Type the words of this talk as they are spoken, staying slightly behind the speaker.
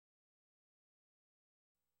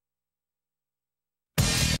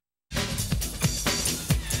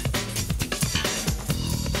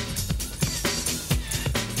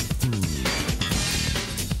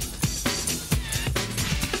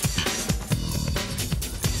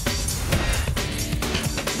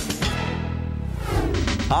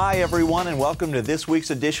Hi everyone, and welcome to this week's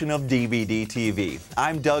edition of DVD TV.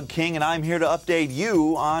 I'm Doug King, and I'm here to update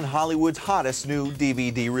you on Hollywood's hottest new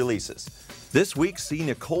DVD releases. This week, see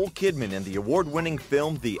Nicole Kidman in the award-winning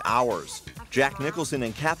film The Hours. Jack Nicholson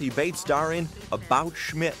and Kathy Bates star in About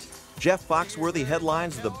Schmidt. Jeff Foxworthy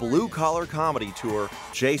headlines the Blue Collar Comedy Tour.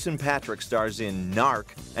 Jason Patric stars in Narc.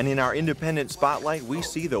 And in our independent spotlight, we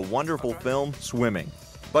see the wonderful film Swimming.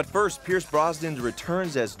 But first, Pierce Brosnan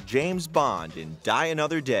returns as James Bond in Die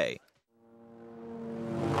Another Day.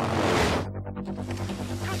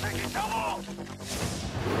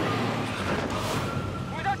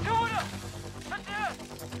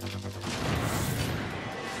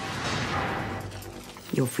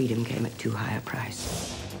 Your freedom came at too high a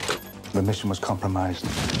price. The mission was compromised.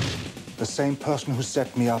 The same person who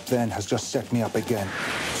set me up then has just set me up again.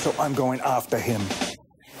 So I'm going after him.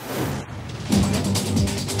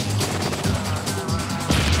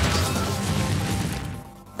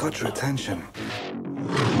 Got your attention.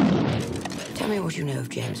 Tell me what you know of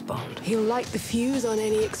James Bond. He'll light the fuse on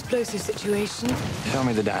any explosive situation. Show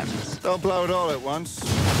me the diamonds. Don't blow it all at once.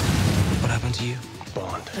 What happened to you?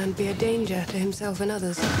 Bond. And be a danger to himself and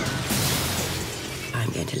others. I'm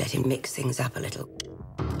going to let him mix things up a little.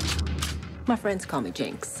 My friends call me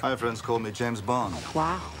Jinx. My friends call me James Bond.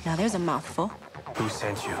 Wow, now there's a mouthful. Who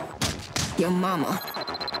sent you? Your mama.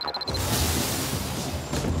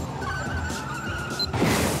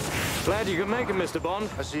 Glad you could make it, Mr. Bond.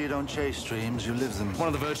 I see you don't chase dreams, you live them. One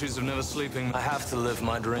of the virtues of never sleeping. I have to live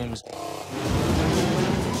my dreams.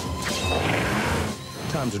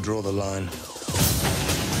 Time to draw the line.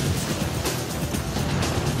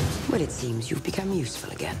 Well, it seems you've become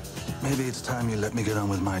useful again. Maybe it's time you let me get on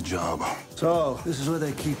with my job. So, this is where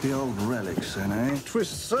they keep the old relics in, eh?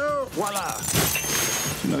 Twist so, voila!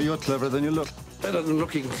 You know, you're cleverer than you look. Better than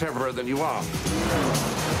looking cleverer than you are.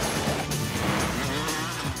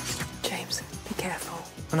 James, be careful.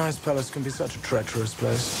 A nice palace can be such a treacherous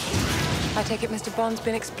place. I take it Mr. Bond's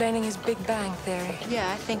been explaining his Big Bang Theory.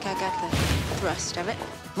 Yeah, I think I got the thrust of it.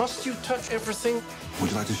 Must you touch everything? Would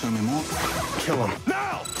you like to show me more? Kill him.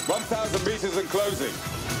 Now! 1,000 meters and closing.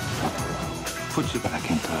 Put you back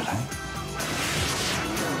into it, eh?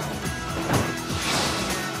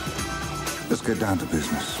 Let's get down to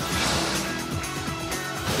business.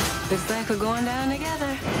 Looks like we're going down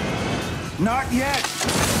together. Not yet!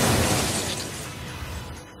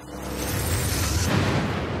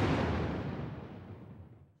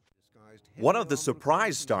 One of the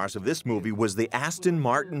surprise stars of this movie was the Aston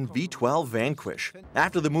Martin V12 Vanquish.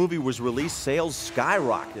 After the movie was released, sales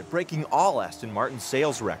skyrocketed, breaking all Aston Martin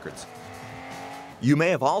sales records. You may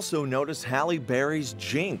have also noticed Halle Berry's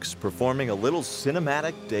Jinx performing a little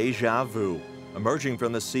cinematic deja vu, emerging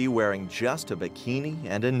from the sea wearing just a bikini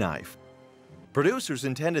and a knife. Producers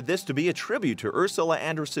intended this to be a tribute to Ursula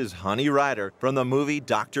Andress's Honey Rider from the movie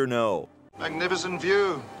Dr. No. Magnificent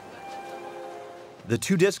view. The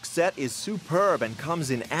 2-disc set is superb and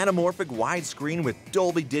comes in anamorphic widescreen with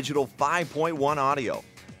Dolby Digital 5.1 audio.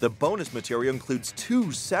 The bonus material includes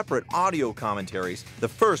 2 separate audio commentaries, the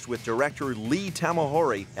first with director Lee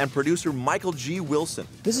Tamahori and producer Michael G. Wilson.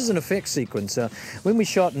 This is an effects sequence. When we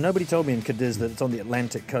shot, nobody told me in Cadiz that it's on the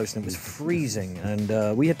Atlantic coast and it was freezing,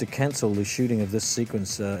 and we had to cancel the shooting of this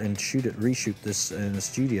sequence and reshoot this in the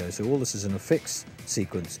studio. So all this is an effects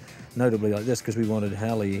sequence, notably like this, because we wanted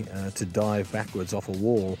Halle to dive backwards off a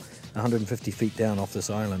wall 150 feet down off this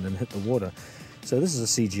island and hit the water. So this is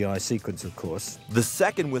a CGI sequence, of course. The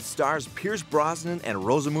second with stars Pierce Brosnan and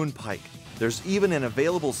Rosamund Pike. There's even an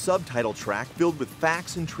available subtitle track filled with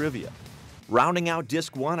facts and trivia. Rounding out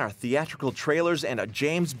Disc 1 are theatrical trailers and a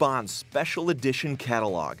James Bond Special Edition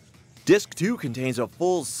catalog. Disc 2 contains a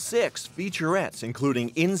full 6 featurettes, including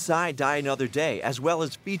Inside Die Another Day, as well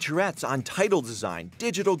as featurettes on title design,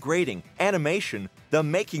 digital grading, animation, the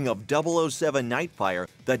making of 007 Nightfire,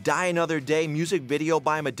 the Die Another Day music video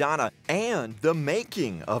by Madonna, and the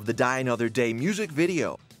making of the Die Another Day music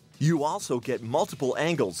video. You also get multiple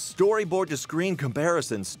angles, storyboard to screen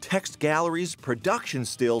comparisons, text galleries, production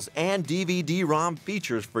stills, and DVD-ROM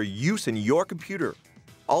features for use in your computer.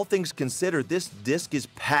 All things considered, this disc is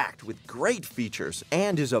packed with great features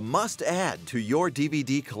and is a must-add to your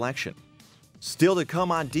DVD collection. Still to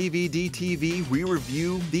come on DVD TV, we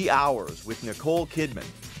review The Hours with Nicole Kidman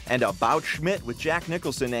and About Schmidt with Jack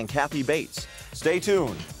Nicholson and Kathy Bates. Stay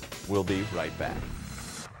tuned. We'll be right back.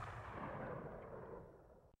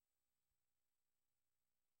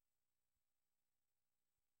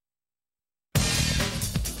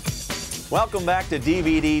 Welcome back to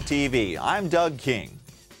DVD TV. I'm Doug King.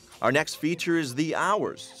 Our next feature is The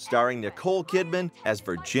Hours, starring Nicole Kidman as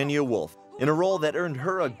Virginia Woolf. in a role that earned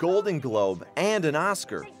her a Golden Globe and an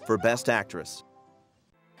Oscar for Best Actress.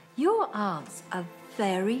 Your aunt's a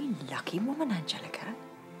very lucky woman, Angelica,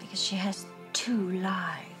 because she has 2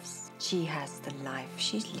 lives. She has the life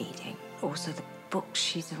she's leading, also the book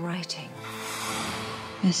she's writing.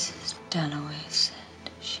 Mrs. Dalloway said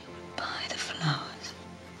she would buy the flowers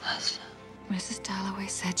herself. Mrs. Dalloway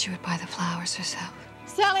said she would buy the flowers herself.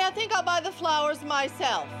 Sally, I think I'll buy the flowers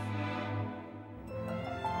myself.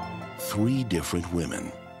 3 different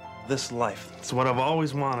women. This life, it's what I've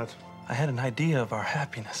always wanted. I had an idea of our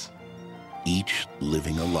happiness. Each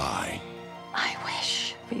living a lie. I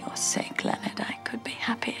wish, for your sake, Leonard, I could be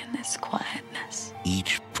happy in this quietness.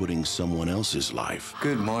 Each putting someone else's life.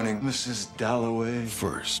 Good morning, Mrs. Dalloway.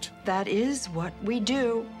 First. That is what we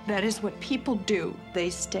do. That is what people do. They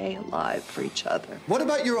stay alive for each other. What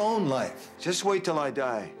about your own life? Just wait till I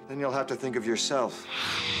die. Then you'll have to think of yourself.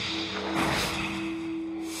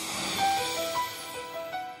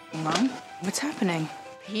 Mom, what's happening?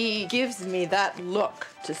 He gives me that look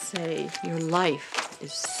to say, your life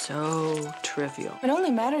is so trivial. It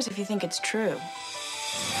only matters if you think it's true.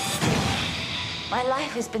 My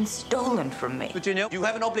life has been stolen from me. Virginia, you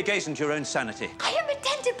have an obligation to your own sanity. I am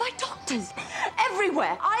attended by doctors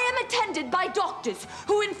everywhere. I am attended by doctors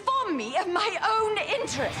who inform me of my own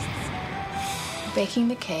interests. Baking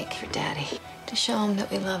the cake for Daddy to show him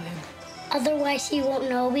that we love him. Otherwise, he won't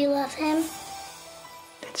know we love him.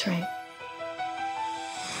 That's right.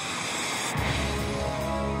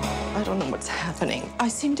 I don't know what's happening. I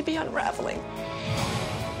seem to be unraveling.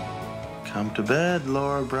 Come to bed,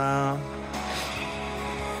 Laura Brown.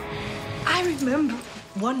 I remember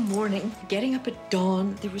one morning getting up at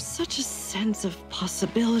dawn. There was such a sense of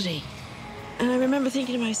possibility. And I remember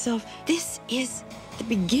thinking to myself, this is the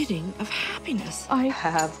beginning of happiness. I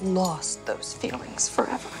have lost those feelings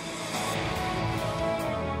forever.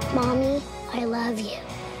 Mommy, I love you.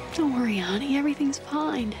 Don't worry, honey. Everything's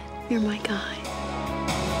fine. You're my guy.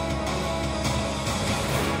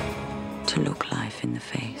 To look life in the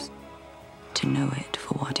face. To know it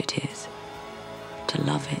for what it is. To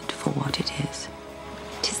love it for what it is.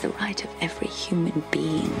 It is the right of every human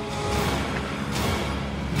being.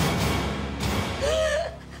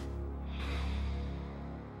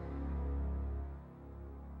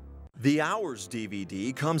 The Hours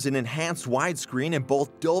DVD comes in enhanced widescreen in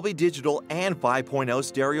both Dolby Digital and 5.0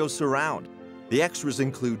 stereo surround. The extras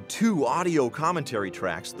include 2 audio commentary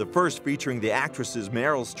tracks, the first featuring the actresses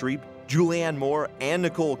Meryl Streep, Julianne Moore, and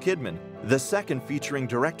Nicole Kidman, the second featuring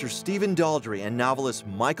director Stephen Daldry and novelist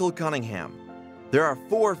Michael Cunningham. There are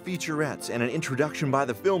 4 featurettes and an introduction by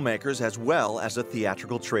the filmmakers as well as a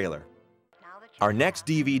theatrical trailer. Our next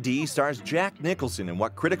DVD stars Jack Nicholson in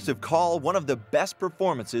what critics have called one of the best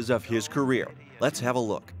performances of his career. Let's have a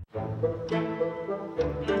look.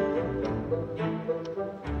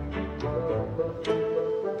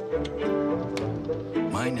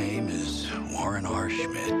 My name is Warren R.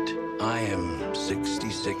 Schmidt. I am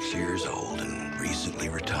 66 years old and recently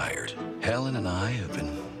retired. Helen and I have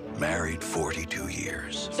been married 42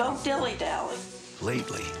 years. Don't dilly-dally.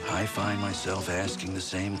 Lately, I find myself asking the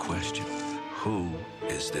same question. Who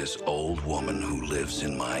is this old woman who lives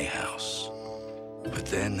in my house? But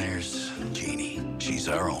then there's Jeannie. She's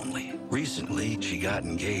our only. Recently, she got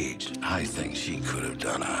engaged. I think she could have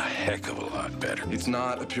done a heck of a lot better. It's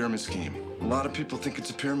not a pyramid scheme. A lot of people think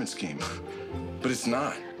it's a pyramid scheme, but it's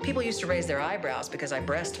not. People used to raise their eyebrows because I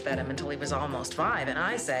breastfed him until he was almost 5, and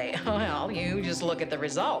I say, well, you just look at the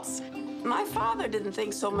results. My father didn't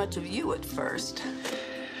think so much of you at first.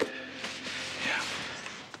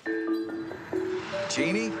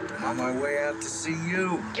 Jeannie, I'm on my way out to see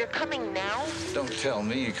you. You're coming now? Don't tell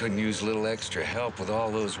me you couldn't use a little extra help with all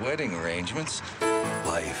those wedding arrangements.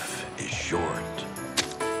 Life is short,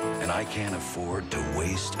 and I can't afford to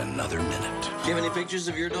waste another minute. Do you have any pictures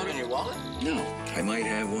of your daughter in your wallet? No, I might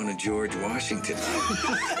have one of George Washington.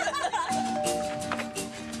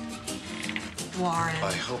 Warren.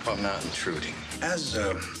 I hope I'm not intruding. As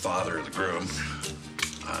father of the groom,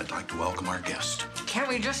 I'd like to welcome our guest. Can't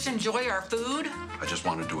we just enjoy our food? I just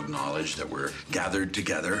wanted to acknowledge that we're gathered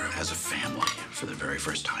together as a family for the very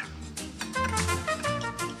first time.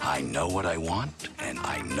 I know what I want, and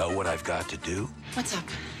I know what I've got to do. What's up?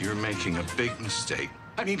 You're making a big mistake.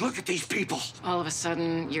 I mean, look at these people. All of a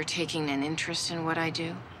sudden, you're taking an interest in what I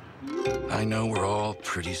do? I know we're all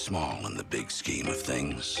pretty small in the big scheme of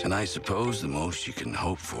things, and I suppose the most you can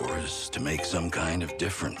hope for is to make some kind of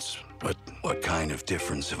difference. But what kind of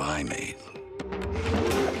difference have I made?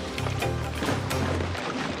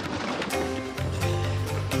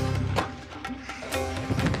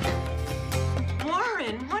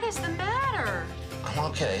 Warren, what is the matter? I'm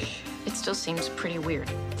okay. It still seems pretty weird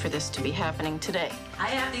for this to be happening today. I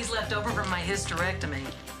have these left over from my hysterectomy.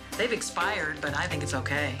 They've expired, but I think it's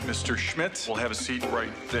okay. Mr. Schmidt will have a seat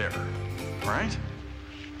right there. All right?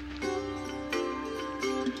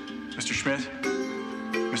 Mr. Schmidt?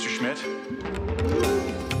 Mr. Schmidt?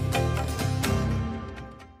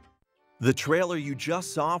 The trailer you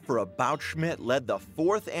just saw for About Schmidt led the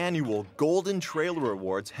 4th annual Golden Trailer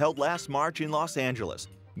Awards held last March in Los Angeles,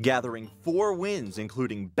 gathering 4 wins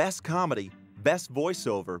including Best Comedy, Best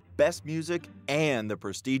Voiceover, Best Music, and the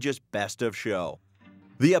prestigious Best of Show.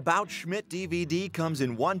 The About Schmidt DVD comes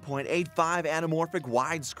in 1.85 anamorphic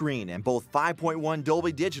widescreen and both 5.1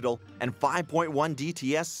 Dolby Digital and 5.1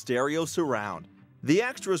 DTS stereo surround. The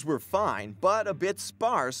extras were fine, but a bit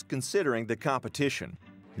sparse considering the competition.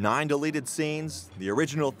 9 deleted scenes, the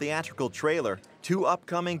original theatrical trailer, 2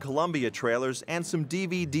 upcoming Columbia trailers, and some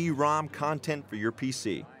DVD-ROM content for your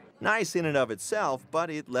PC. Nice in and of itself, but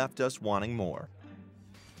it left us wanting more.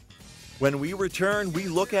 When we return, we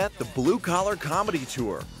look at the Blue Collar Comedy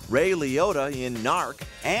Tour, Ray Liotta in Narc,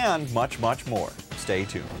 and much, much more. Stay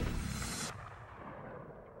tuned.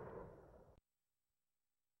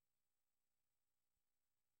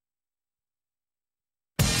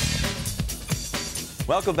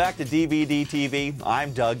 Welcome back to DVD TV.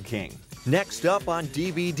 I'm Doug King. Next up on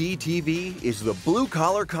DVD TV is the Blue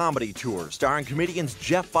Collar Comedy Tour, starring comedians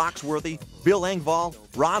Jeff Foxworthy, Bill Engvall,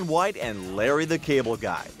 Ron White, and Larry the Cable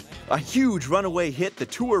Guy. A huge runaway hit, the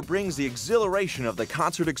tour brings the exhilaration of the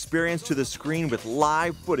concert experience to the screen with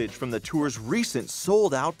live footage from the tour's recent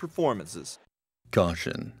sold-out performances.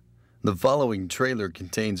 Caution. The following trailer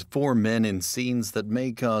contains 4 men in scenes that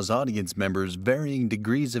may cause audience members varying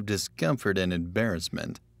degrees of discomfort and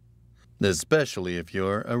embarrassment, especially if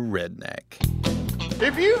you're a redneck.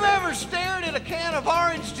 If you've ever stared at a can of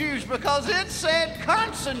orange juice because it said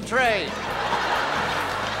concentrate,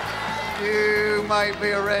 you might be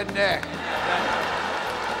a redneck.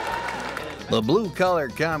 The Blue Collar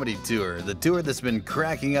Comedy Tour, the tour that's been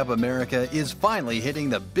cracking up America, is finally hitting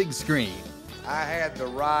the big screen. I had the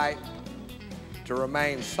right to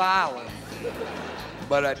remain silent,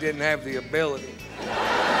 but I didn't have the ability.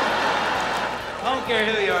 I don't care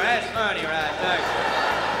who you are, that's funny right there.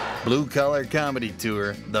 Blue Collar Comedy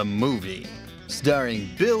Tour, the movie,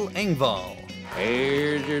 starring Bill Engvall.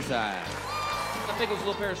 Here's your sign. I think it was a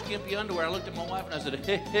little pair of skimpy underwear. I looked at my wife and I said,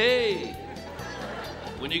 hey,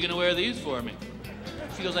 when are you gonna wear these for me?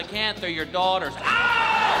 She goes, I can't, they're your daughter's.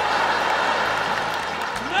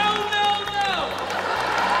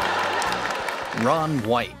 Ron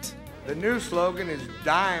White. The new slogan is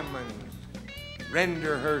diamonds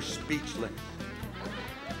render her speechless.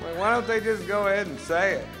 Well, why don't they just go ahead and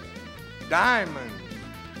say it? Diamonds.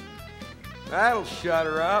 That'll shut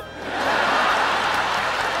her up.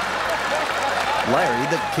 Larry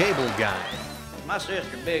the Cable Guy. My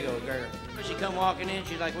sister, big old girl. She come walking in,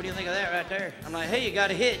 she's like, what do you think of that right there? I'm like, hey, you got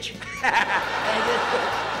a hitch.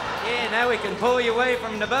 Yeah, now we can pull you away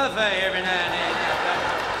from the buffet every now and then.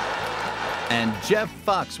 And Jeff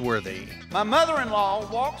Foxworthy. My mother-in-law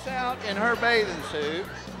walks out in her bathing suit.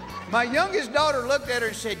 My youngest daughter looked at her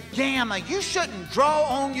and said, Gamma, you shouldn't draw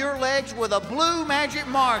on your legs with a blue magic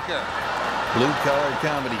marker. Blue Collar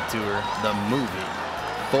Comedy Tour, the movie.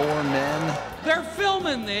 4 men. They're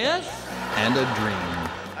filming this. And a dream.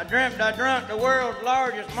 I dreamt I drunk the world's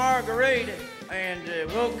largest margarita and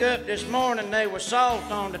woke up this morning there was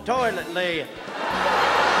salt on the toilet lid.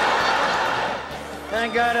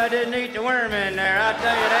 Thank God I didn't eat the worm in there, I'll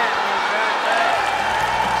tell you that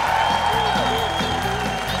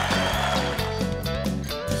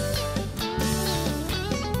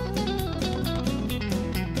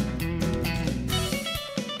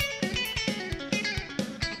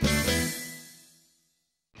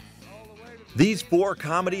These 4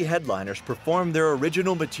 comedy headliners perform their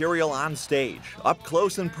original material on stage, up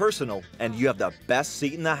close and personal, and you have the best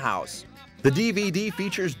seat in the house. The DVD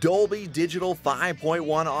features Dolby Digital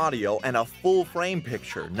 5.1 audio and a full-frame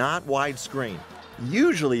picture, not widescreen.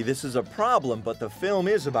 Usually this is a problem, but the film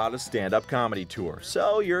is about a stand-up comedy tour,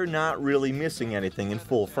 so you're not really missing anything in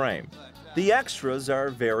full frame. The extras are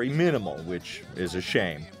very minimal, which is a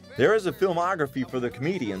shame. There is a filmography for the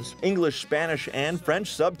comedians, English, Spanish, and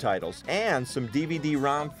French subtitles, and some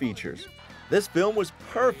DVD-ROM features. This film was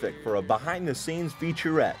perfect for a behind-the-scenes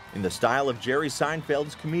featurette in the style of Jerry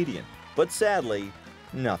Seinfeld's Comedian. But sadly,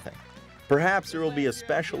 nothing. Perhaps there will be a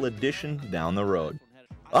special edition down the road.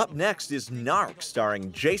 Up next is Narc,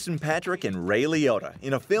 starring Jason Patric and Ray Liotta,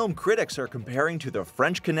 in a film critics are comparing to The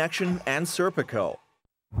French Connection and Serpico.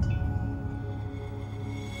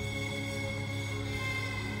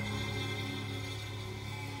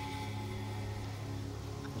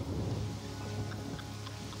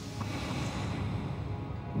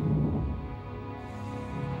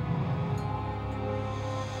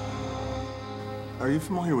 Are you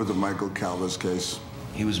familiar with the Michael Calvas case?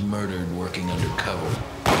 He was murdered working undercover.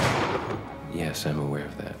 Yes, I'm aware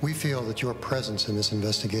of that. We feel that your presence in this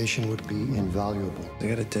investigation would be invaluable. They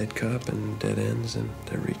got a dead cop and dead ends, and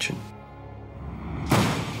they're reaching.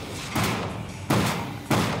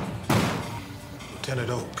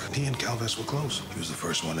 Lieutenant Oak, he and Calvas were close. He was the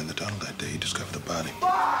first one in the tunnel that day. He discovered the body.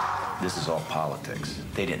 This is all politics.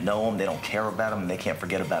 They didn't know him, they don't care about him, and they can't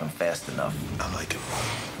forget about him fast enough. I like him,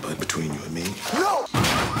 but between you and me, No!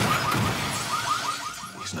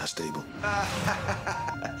 he's not stable.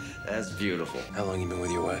 That's beautiful. How long you been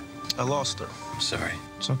with your wife? I lost her. Sorry.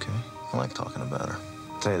 It's okay. I like talking about her.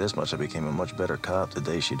 I'll tell you this much, I became a much better cop the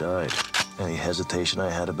day she died. Any hesitation I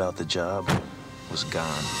had about the job was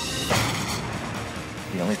gone.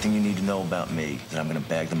 The only thing you need to know about me is that I'm gonna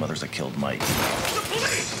bag the mothers that killed Mike. The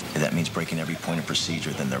police! If that means breaking every point of procedure,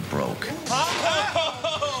 then they're broke.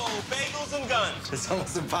 Oh, bagels and guns. It's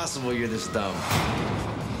almost impossible you're this dumb.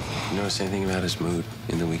 You notice anything about his mood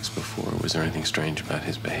in the weeks before? Was there anything strange about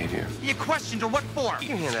his behavior? You questioned her, what for? You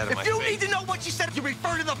can hand that in my If you face. need to know what she said, you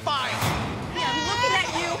refer to the file. Yeah, I'm looking at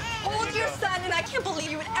you, hold your son, and I can't believe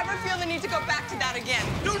you would ever feel the need to go back to that again.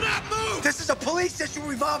 Do not move! This is a police-issue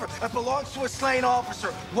revolver. It belongs to a slain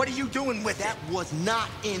officer. What are you doing with it? That was not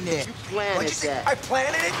in there. You planted that. I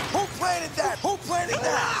planted it? Who planted that? Who planted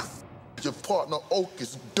that? Your partner Oak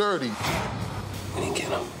is dirty. We didn't get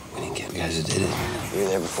him. We didn't get him. You guys did it. You were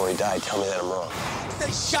there before he died. Tell me that I'm wrong.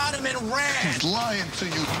 They shot him and ran. He's lying to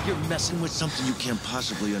you. You're messing with something you can't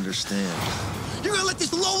possibly understand. You're gonna let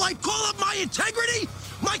this lowlife call up my integrity?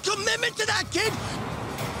 My commitment to that kid?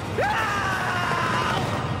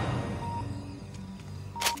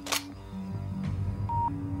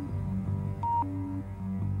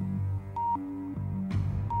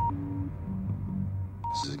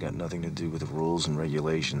 This has got nothing to do with rules and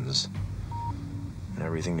regulations, and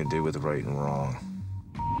everything to do with right and wrong.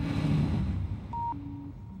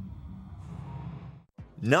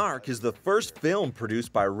 Narc is the first film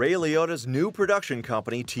produced by Ray Liotta's new production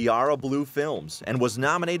company, Tiara Blue Films, and was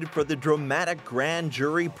nominated for the Dramatic Grand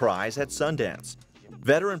Jury Prize at Sundance.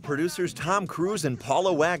 Veteran producers Tom Cruise and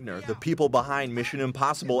Paula Wagner, the people behind Mission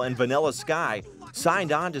Impossible and Vanilla Sky,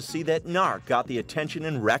 signed on to see that Narc got the attention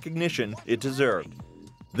and recognition it deserved.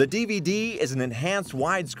 The DVD is an enhanced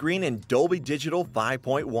widescreen in Dolby Digital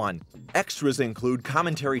 5.1. Extras include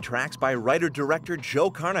commentary tracks by writer-director Joe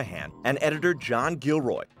Carnahan and editor John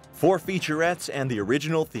Gilroy, 4 featurettes, and the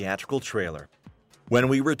original theatrical trailer. When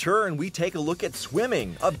we return, we take a look at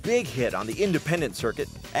Swimming, a big hit on the independent circuit,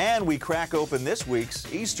 and we crack open this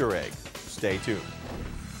week's Easter egg. Stay tuned.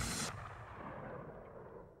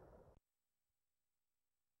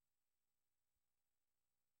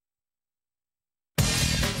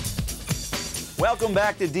 Welcome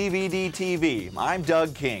back to DVD TV. I'm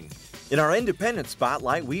Doug King. In our independent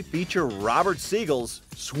spotlight, we feature Robert Siegel's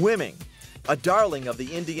Swimming. A darling of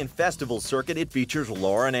the Indian festival circuit, it features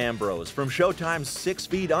Lauren Ambrose from Showtime's 6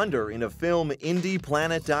 Feet Under in a film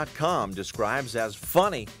IndiePlanet.com describes as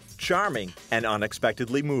funny, charming, and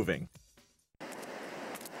unexpectedly moving.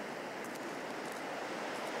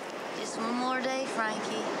 Just one more day,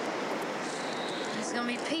 Frankie. There's gonna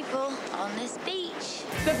be people on this beach.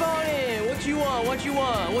 Step on in. What you want? What you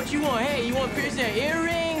want? What you want? Hey, you want piercing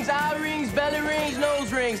earrings, eye rings, belly rings,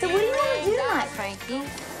 nose rings? So what do you want to do tonight, Frankie?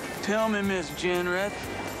 Tell me, Miss Jenreth,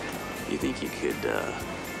 you think you could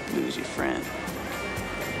lose your friend?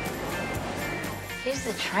 Here's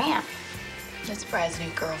the tramp. That's Brad's new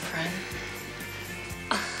girlfriend.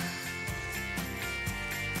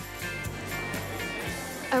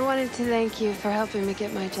 I wanted to thank you for helping me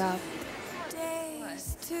get my job.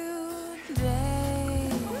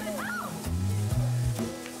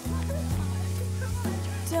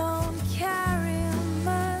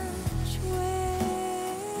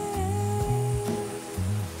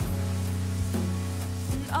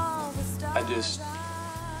 I just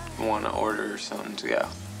want to order something to go.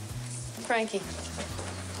 Frankie,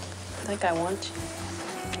 I think I want you.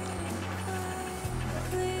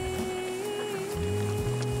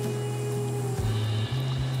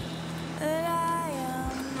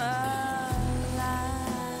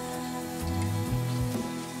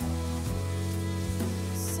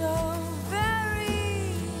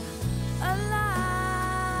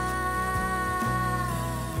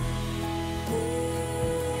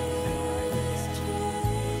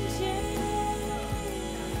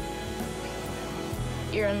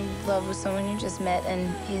 You're in love with someone you just met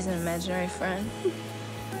and he's an imaginary friend.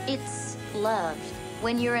 It's love.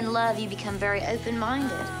 When you're in love, you become very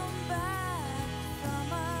open-minded.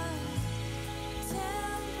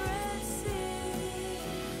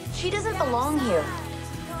 She doesn't belong here.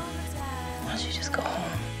 should just go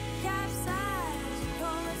home.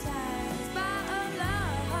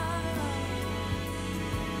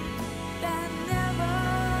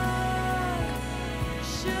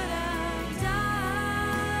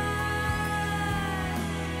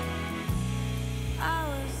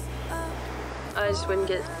 I just wouldn't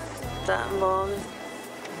get that involved.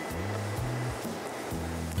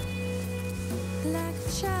 Like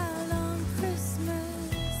a child on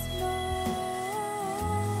Christmas morn,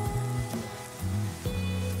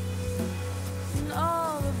 and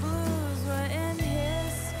all the blues were in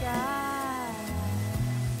his sky,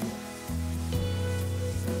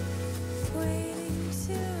 waiting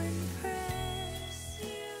to impress you.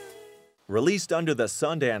 Released under the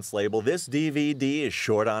Sundance label, this DVD is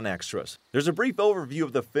short on extras. There's a brief overview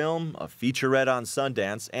of the film, a featurette on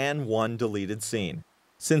Sundance, and one deleted scene.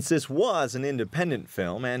 Since this was an independent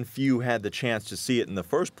film and few had the chance to see it in the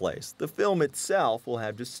first place, the film itself will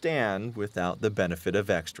have to stand without the benefit of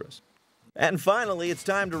extras. And finally, it's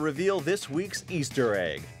time to reveal this week's Easter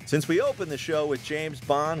egg. Since we opened the show with James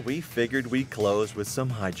Bond, we figured we'd close with some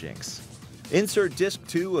hijinks. Insert Disc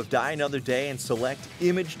 2 of Die Another Day and select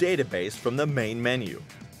Image Database from the main menu.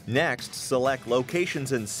 Next, select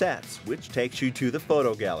Locations and Sets, which takes you to the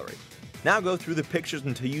photo gallery. Now go through the pictures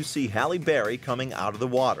until you see Halle Berry coming out of the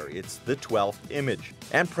water. It's the 12th image.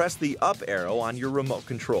 And press the up arrow on your remote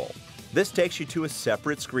control. This takes you to a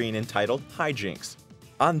separate screen entitled Hijinks.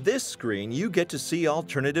 On this screen, you get to see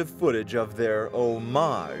alternative footage of their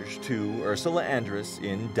homage to Ursula Andress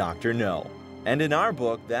in Dr. No. And in our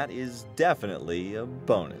book, that is definitely a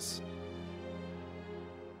bonus.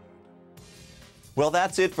 Well,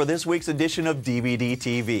 that's it for this week's edition of DVD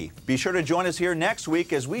TV. Be sure to join us here next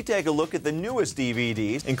week as we take a look at the newest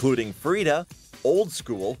DVDs, including Frida, Old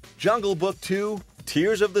School, Jungle Book 2,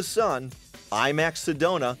 Tears of the Sun, IMAX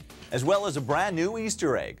Sedona, as well as a brand new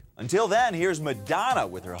Easter egg. Until then, here's Madonna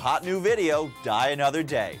with her hot new video, Die Another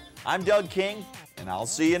Day. I'm Doug King, and I'll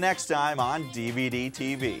see you next time on DVD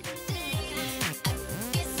TV.